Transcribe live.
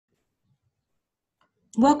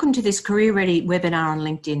Welcome to this Career Ready webinar on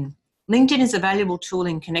LinkedIn. LinkedIn is a valuable tool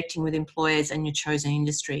in connecting with employers and your chosen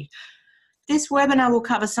industry. This webinar will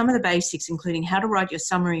cover some of the basics, including how to write your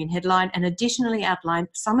summary and headline, and additionally outline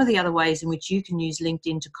some of the other ways in which you can use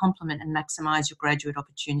LinkedIn to complement and maximise your graduate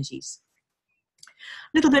opportunities.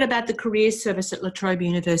 A little bit about the careers service at La Trobe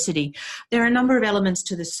University. There are a number of elements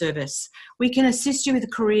to the service. We can assist you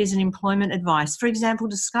with careers and employment advice. For example,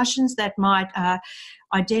 discussions that might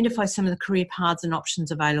identify some of the career paths and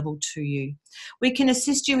options available to you. We can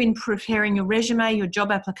assist you in preparing your resume, your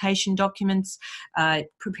job application documents,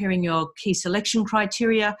 preparing your key selection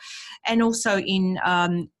criteria, and also in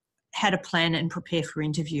how to plan and prepare for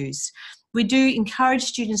interviews. We do encourage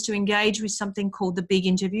students to engage with something called the Big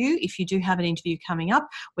Interview if you do have an interview coming up,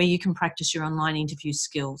 where you can practice your online interview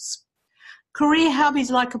skills. Career Hub is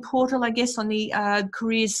like a portal, I guess, on the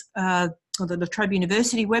careers or the La Trobe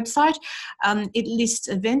University website. It lists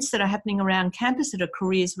events that are happening around campus that are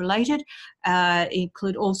careers related.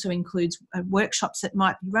 It also includes workshops that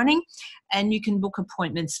might be running, and you can book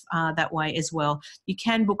appointments that way as well. You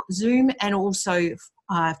can book Zoom and also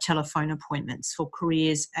telephone appointments for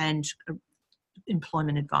careers and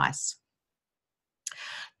employment advice.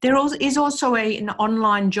 There is also an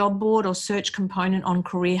online job board or search component on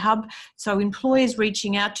Career Hub. So employers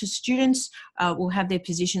reaching out to students will have their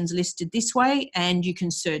positions listed this way, and you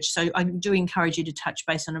can search. So I do encourage you to touch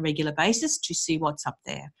base on a regular basis to see what's up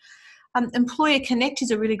there. Employer Connect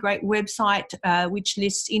is a really great website which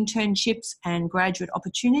lists internships and graduate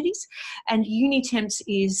opportunities. And Unitemps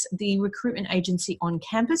is the recruitment agency on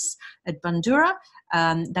campus at Bundoora.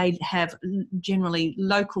 They have generally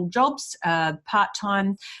local jobs,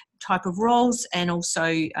 part-time type of roles, and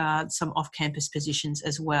also some off-campus positions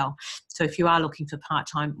as well. So if you are looking for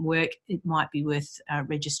part-time work, it might be worth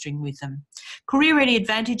registering with them. Career Ready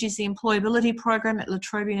Advantage is the employability program at La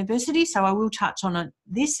Trobe University, so I will touch on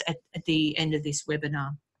this at the end of this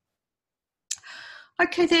webinar.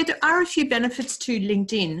 Okay, there are a few benefits to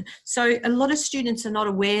LinkedIn. So a lot of students are not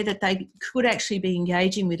aware that they could actually be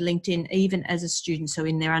engaging with LinkedIn even as a student, so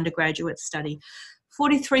in their undergraduate study.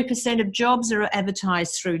 43% of jobs are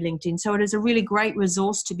advertised through LinkedIn, so it is a really great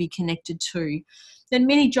resource to be connected to. Then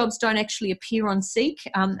many jobs don't actually appear on Seek,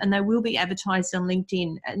 and they will be advertised on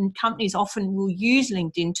LinkedIn, and companies often will use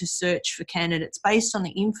LinkedIn to search for candidates based on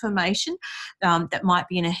the information that might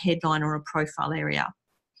be in a headline or a profile area.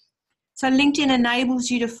 So LinkedIn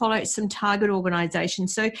enables you to follow some target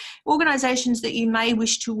organisations. So organisations that you may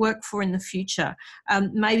wish to work for in the future,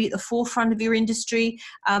 maybe at the forefront of your industry,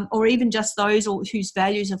 or even just those whose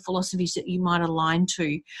values and philosophies that you might align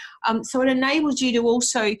to. So it enables you to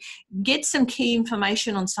also get some key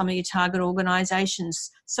information on some of your target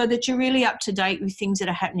organisations so that you're really up to date with things that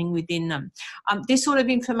are happening within them. This sort of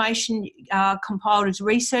information compiled as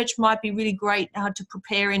research might be really great to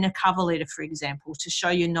prepare in a cover letter, for example, to show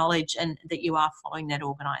your knowledge and that you are following that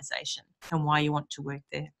organisation and why you want to work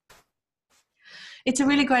there. It's a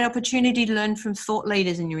really great opportunity to learn from thought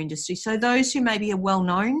leaders in your industry. So those who maybe are well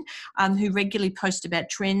known, who regularly post about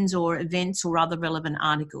trends or events or other relevant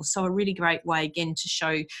articles. So a really great way, again, to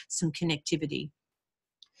show some connectivity.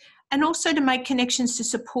 And also to make connections to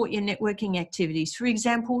support your networking activities. For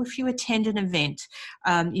example, if you attend an event,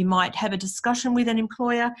 you might have a discussion with an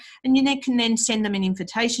employer, and you can then send them an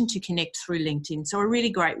invitation to connect through LinkedIn. So a really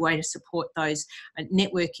great way to support those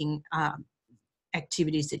networking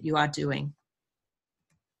activities that you are doing.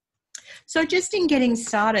 So just in getting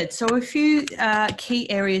started, so a few key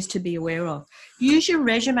areas to be aware of. Use your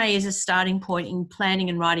resume as a starting point in planning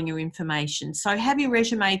and writing your information. So have your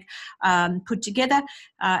resume put together,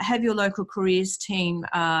 have your local careers team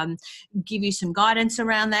give you some guidance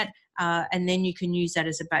around that, and then you can use that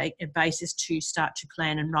as a basis to start to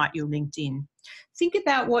plan and write your LinkedIn. Think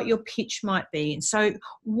about what your pitch might be. And so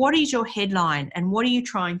what is your headline and what are you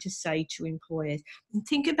trying to say to employers? And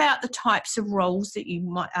think about the types of roles that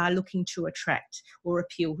you are looking to attract or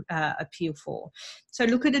appeal for. So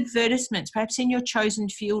look at advertisements, perhaps in your chosen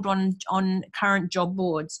field on current job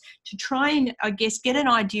boards, to try and, I guess, get an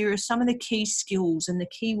idea of some of the key skills and the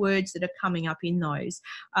key words that are coming up in those.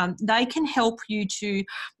 They can help you to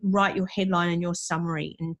write your headline and your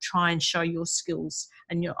summary and try and show your skills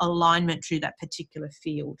and your alignment to that particular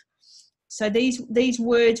field. So these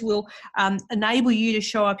words will enable you to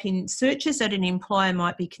show up in searches that an employer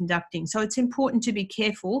might be conducting. So it's important to be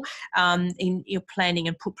careful in your planning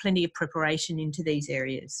and put plenty of preparation into these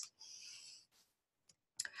areas.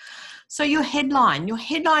 So your headline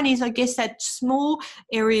is, I guess, that small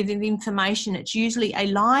area of information. It's usually a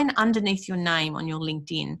line underneath your name on your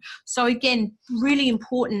LinkedIn. So again, really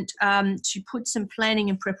important to put some planning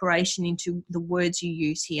and preparation into the words you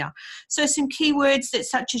use here. So some keywords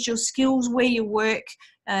such as your skills, where you work,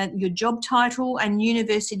 your job title and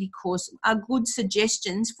university course are good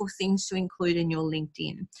suggestions for things to include in your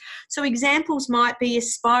LinkedIn. So examples might be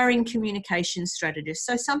aspiring communication strategist.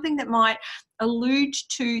 So something that might allude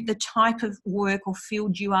to the type of work or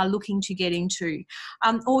field you are looking to get into,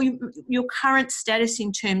 or your current status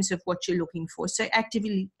in terms of what you're looking for. So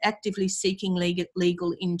actively seeking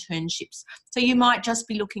legal internships. So you might just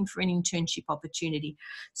be looking for an internship opportunity.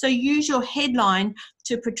 So use your headline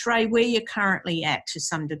to portray where you're currently at to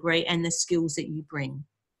some degree and the skills that you bring.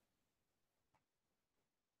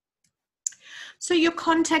 So your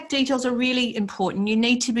contact details are really important. You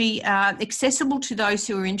need to be accessible to those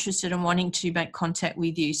who are interested in wanting to make contact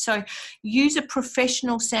with you. So use a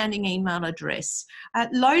professional sounding email address.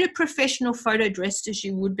 Load a professional photo dressed as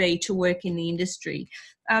you would be to work in the industry.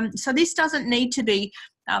 So this doesn't need to be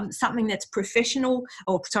something that's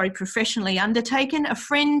professionally undertaken. A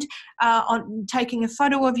friend taking a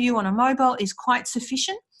photo of you on a mobile is quite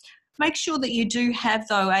sufficient. Make sure that you do have,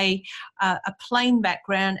 though, a plain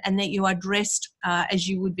background and that you are dressed as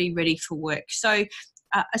you would be ready for work. So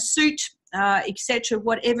a suit, etc.,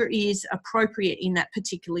 whatever is appropriate in that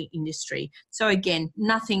particular industry. So again,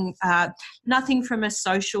 nothing from a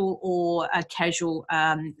social or a casual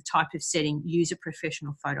type of setting. Use a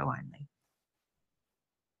professional photo only.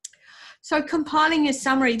 So compiling your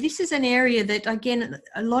summary, this is an area that, again,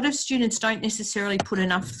 a lot of students don't necessarily put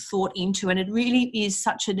enough thought into, and it really is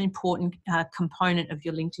such an important component of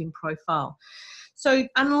your LinkedIn profile. So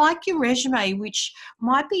unlike your resume, which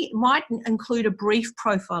might include a brief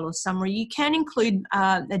profile or summary, you can include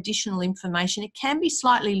additional information. It can be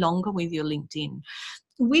slightly longer with your LinkedIn.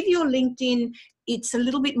 With your LinkedIn, it's a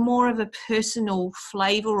little bit more of a personal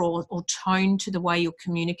flavour or tone to the way you're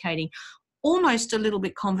communicating. Almost a little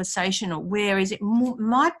bit conversational, whereas it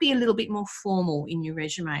might be a little bit more formal in your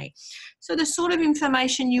resume. So the sort of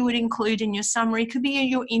information you would include in your summary could be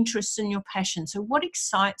your interests and your passion. So what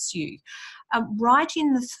excites you? Write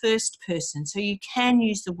in the first person, so you can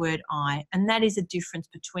use the word I, and that is a difference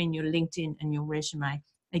between your LinkedIn and your resume.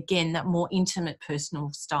 Again, that more intimate personal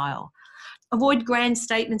style. Avoid grand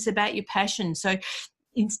statements about your passion. So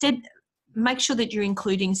instead, make sure that you're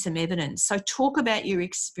including some evidence. So talk about your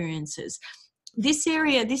experiences. This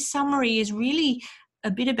summary is really a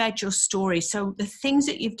bit about your story. So the things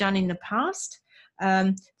that you've done in the past,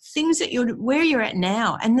 things that where you're at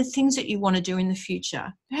now, and the things that you want to do in the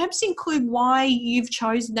future. Perhaps include why you've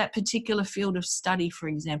chosen that particular field of study, for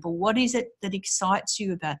example. What is it that excites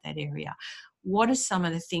you about that area? What are some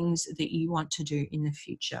of the things that you want to do in the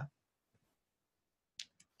future?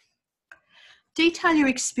 Detail your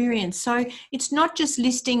experience. So it's not just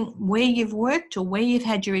listing where you've worked or where you've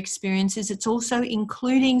had your experiences, it's also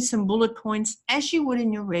including some bullet points as you would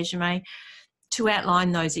in your resume to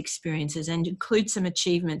outline those experiences and include some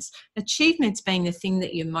achievements. Achievements being the thing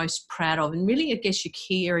that you're most proud of and really, I guess, your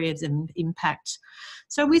key areas of impact.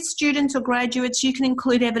 So with students or graduates, you can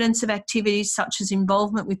include evidence of activities such as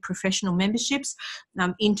involvement with professional memberships,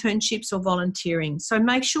 internships or volunteering. So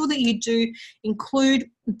make sure that you do include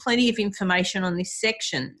plenty of information on this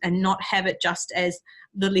section and not have it just as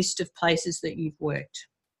the list of places that you've worked.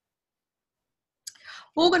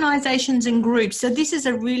 Organisations and groups. So this is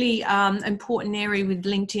a really important area with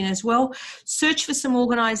LinkedIn as well. Search for some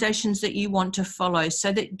organisations that you want to follow,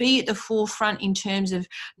 so that be at the forefront in terms of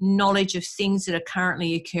knowledge of things that are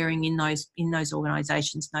currently occurring in those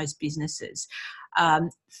organisations, those businesses.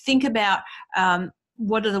 Think about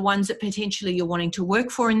what are the ones that potentially you're wanting to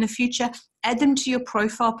work for in the future. Add them to your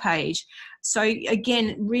profile page. So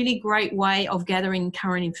again, really great way of gathering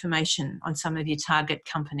current information on some of your target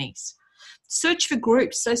companies. Search for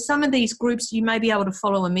groups. So some of these groups you may be able to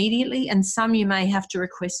follow immediately, and some you may have to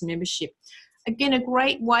request membership. Again, a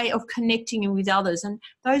great way of connecting with others, and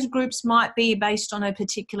those groups might be based on a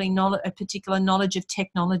particular knowledge of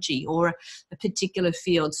technology or a particular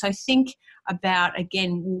field. So think about,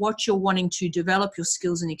 again, what you're wanting to develop your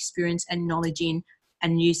skills and experience and knowledge in,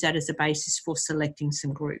 and use that as a basis for selecting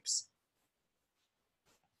some groups.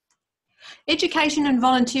 Education and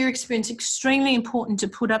volunteer experience, extremely important to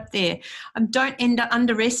put up there. Don't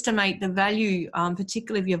underestimate the value,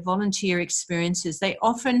 particularly of your volunteer experiences. They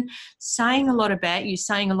often saying a lot about you,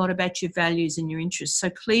 saying a lot about your values and your interests. So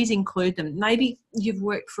please include them. Maybe you've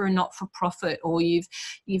worked for a not-for-profit, or you've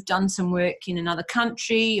done some work in another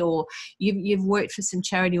country, or you've worked for some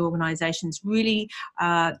charity organisations. Really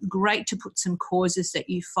great to put some causes that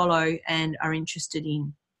you follow and are interested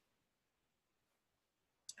in.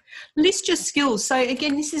 List your skills. So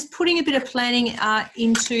again, this is putting a bit of planning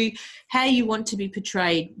into how you want to be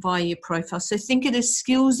portrayed via your profile. So think of the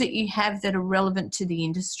skills that you have that are relevant to the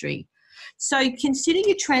industry. So consider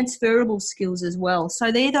your transferable skills as well.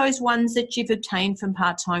 So they're those ones that you've obtained from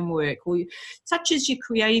part-time work, or such as your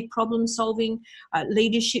creative problem solving,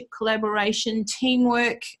 leadership, collaboration,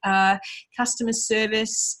 teamwork, customer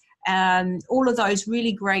service, all of those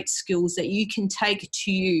really great skills that you can take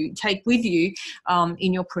with you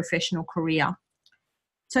in your professional career.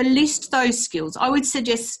 So list those skills. I would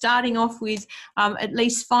suggest starting off with at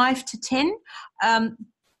least 5 to 10.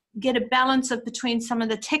 Get a balance of between some of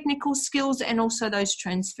the technical skills and also those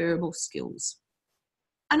transferable skills.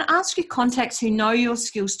 And ask your contacts who know your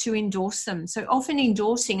skills to endorse them. So often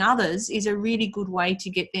endorsing others is a really good way to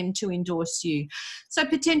get them to endorse you. So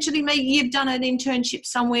potentially maybe you've done an internship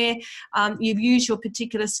somewhere, you've used your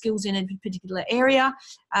particular skills in a particular area,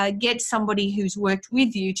 get somebody who's worked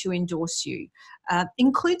with you to endorse you.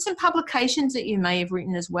 Include some publications that you may have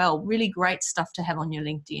written as well. Really great stuff to have on your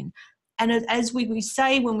LinkedIn. And as we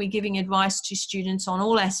say when we're giving advice to students on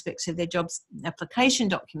all aspects of their jobs application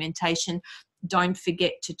documentation, don't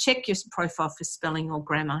forget to check your profile for spelling or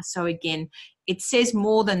grammar. So again, it says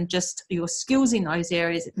more than just your skills in those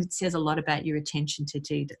areas. It says a lot about your attention to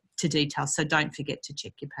detail. So don't forget to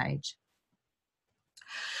check your page.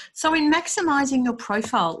 So in maximising your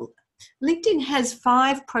profile, LinkedIn has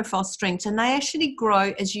 5 profile strengths, and they actually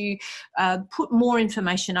grow as you put more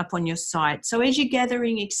information up on your site. So as you're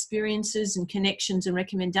gathering experiences and connections and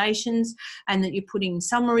recommendations, and that you're putting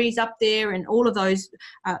summaries up there and all of those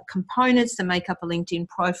components that make up a LinkedIn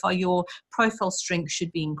profile, your profile strength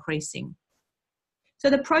should be increasing. So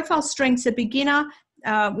the profile strengths are beginner,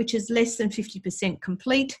 which is less than 50%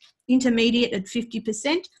 complete, intermediate at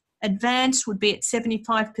 50%, advanced would be at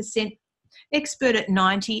 75%, expert at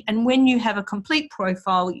 90%, and when you have a complete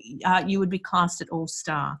profile, you would be classed at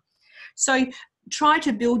all-star. So try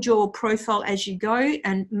to build your profile as you go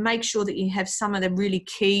and make sure that you have some of the really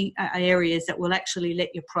key areas that will actually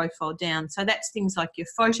let your profile down. So that's things like your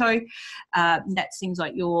photo, that's things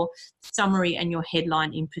like your summary and your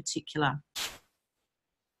headline in particular.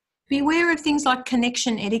 Beware of things like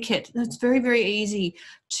connection etiquette. It's very, very easy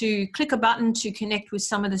to click a button to connect with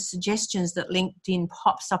some of the suggestions that LinkedIn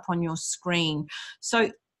pops up on your screen. So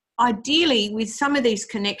ideally, with some of these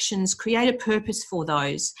connections, create a purpose for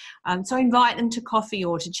those. So invite them to coffee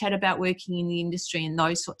or to chat about working in the industry and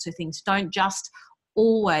those sorts of things. Don't just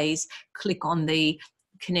always click on the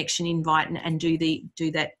connection invite and do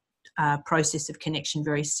that process of connection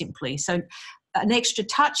very simply. So an extra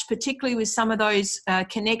touch, particularly with some of those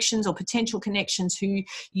connections or potential connections who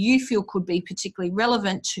you feel could be particularly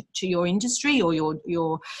relevant to your industry or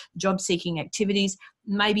your job seeking activities,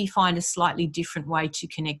 maybe find a slightly different way to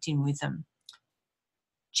connect in with them.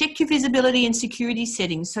 Check your visibility and security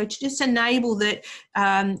settings. So to just enable that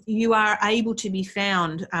you are able to be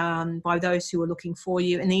found by those who are looking for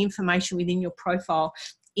you, and the information within your profile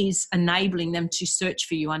is enabling them to search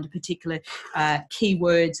for you under particular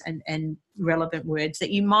keywords and relevant words that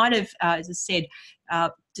you might have, as I said,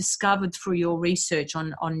 discovered through your research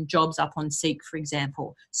on jobs up on Seek, for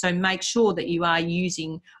example. So make sure that you are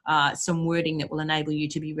using some wording that will enable you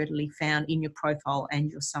to be readily found in your profile and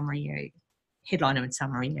your summary area, headline and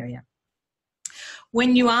summary area.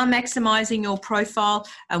 When you are maximising your profile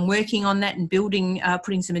and working on that and building,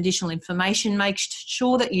 putting some additional information, make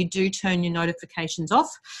sure that you do turn your notifications off,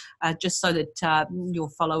 just so that your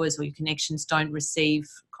followers or your connections don't receive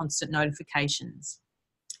constant notifications.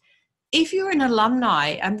 If you're an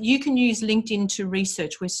alumni, you can use LinkedIn to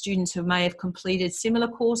research where students who may have completed similar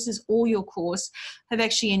courses or your course have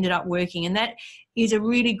actually ended up working. And that is a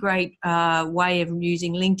really great way of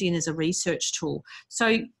using LinkedIn as a research tool.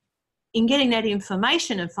 So in getting that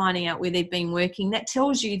information and finding out where they've been working, that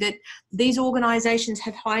tells you that these organisations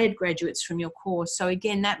have hired graduates from your course. So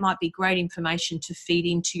again, that might be great information to feed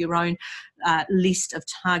into your own list of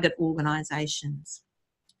target organisations.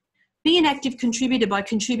 Be an active contributor by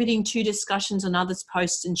contributing to discussions on others'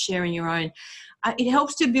 posts and sharing your own. It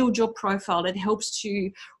helps to build your profile. It helps to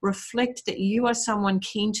reflect that you are someone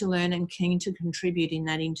keen to learn and keen to contribute in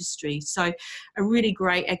that industry. So a really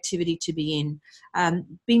great activity to be in.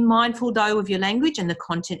 Be mindful though of your language and the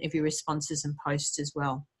content of your responses and posts as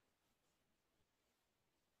well.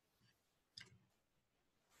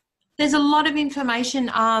 There's a lot of information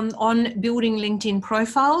on building LinkedIn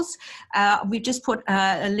profiles. We've just put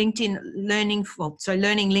a LinkedIn Learning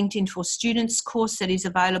LinkedIn for Students course that is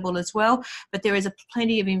available as well, but there is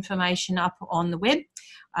plenty of information up on the web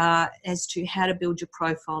as to how to build your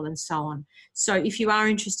profile and so on. So if you are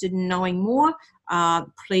interested in knowing more,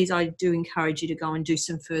 please, I do encourage you to go and do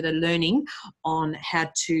some further learning on how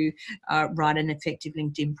to write an effective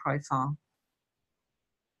LinkedIn profile.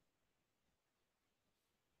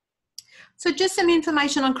 So just some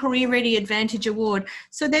information on Career Ready Advantage Award.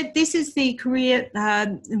 So this is the career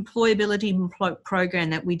employability program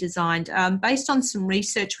that we designed based on some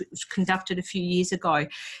research which was conducted a few years ago.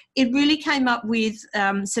 It really came up with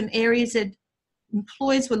some areas that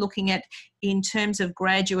employers were looking at in terms of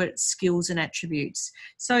graduate skills and attributes.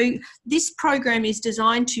 So this program is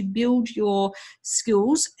designed to build your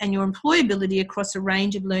skills and your employability across a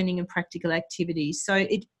range of learning and practical activities. So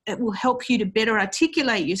it will help you to better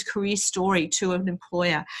articulate your career story to an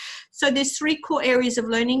employer. So there's 3 core areas of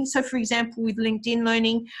learning. So for example, with LinkedIn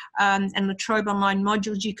Learning and La Trobe Online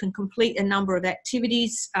modules, you can complete a number of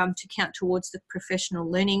activities to count towards the professional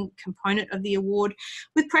learning component of the award.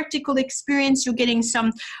 With practical experience, you're getting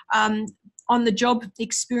some on-the-job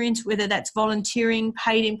experience, whether that's volunteering,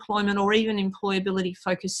 paid employment, or even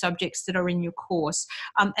employability-focused subjects that are in your course.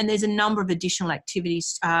 And there's a number of additional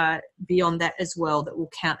activities beyond that as well that will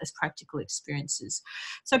count as practical experiences.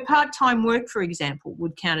 So part-time work, for example,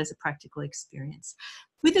 would count as a practical experience.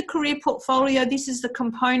 With a career portfolio, this is the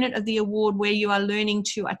component of the award where you are learning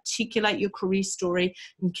to articulate your career story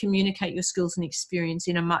and communicate your skills and experience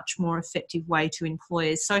in a much more effective way to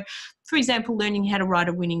employers. So, for example, learning how to write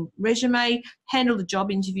a winning resume, handle a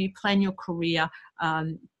job interview, plan your career,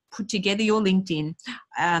 put together your LinkedIn,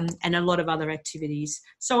 and a lot of other activities.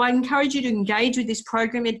 So I encourage you to engage with this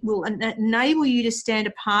program. It will enable you to stand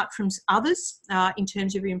apart from others in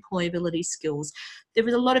terms of your employability skills. There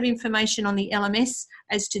is a lot of information on the LMS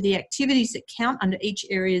as to the activities that count under each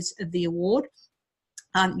areas of the award.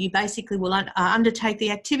 You basically will undertake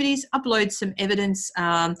the activities, upload some evidence,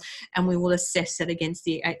 and we will assess that against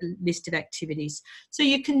the list of activities. So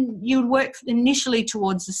you work initially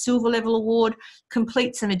towards the silver level award,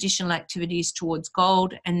 complete some additional activities towards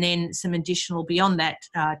gold, and then some additional beyond that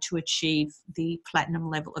to achieve the platinum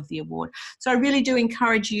level of the award. So I really do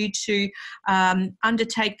encourage you to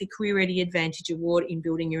undertake the Career Ready Advantage Award in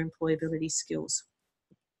building your employability skills.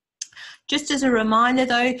 Just as a reminder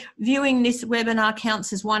though, viewing this webinar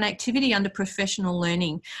counts as one activity under professional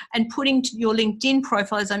learning, and putting your LinkedIn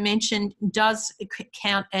profile, as I mentioned, does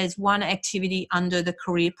count as one activity under the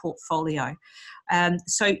career portfolio.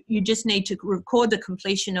 So you just need to record the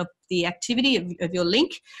completion of the activity of your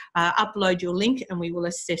link, upload your link, and we will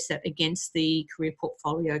assess that against the career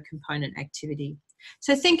portfolio component activity.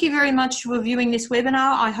 So thank you very much for viewing this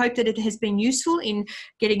webinar. I hope that it has been useful in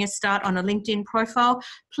getting a start on a LinkedIn profile.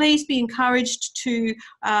 Please be encouraged to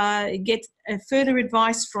get further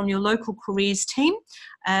advice from your local careers team,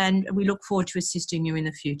 and we look forward to assisting you in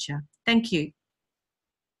the future. Thank you.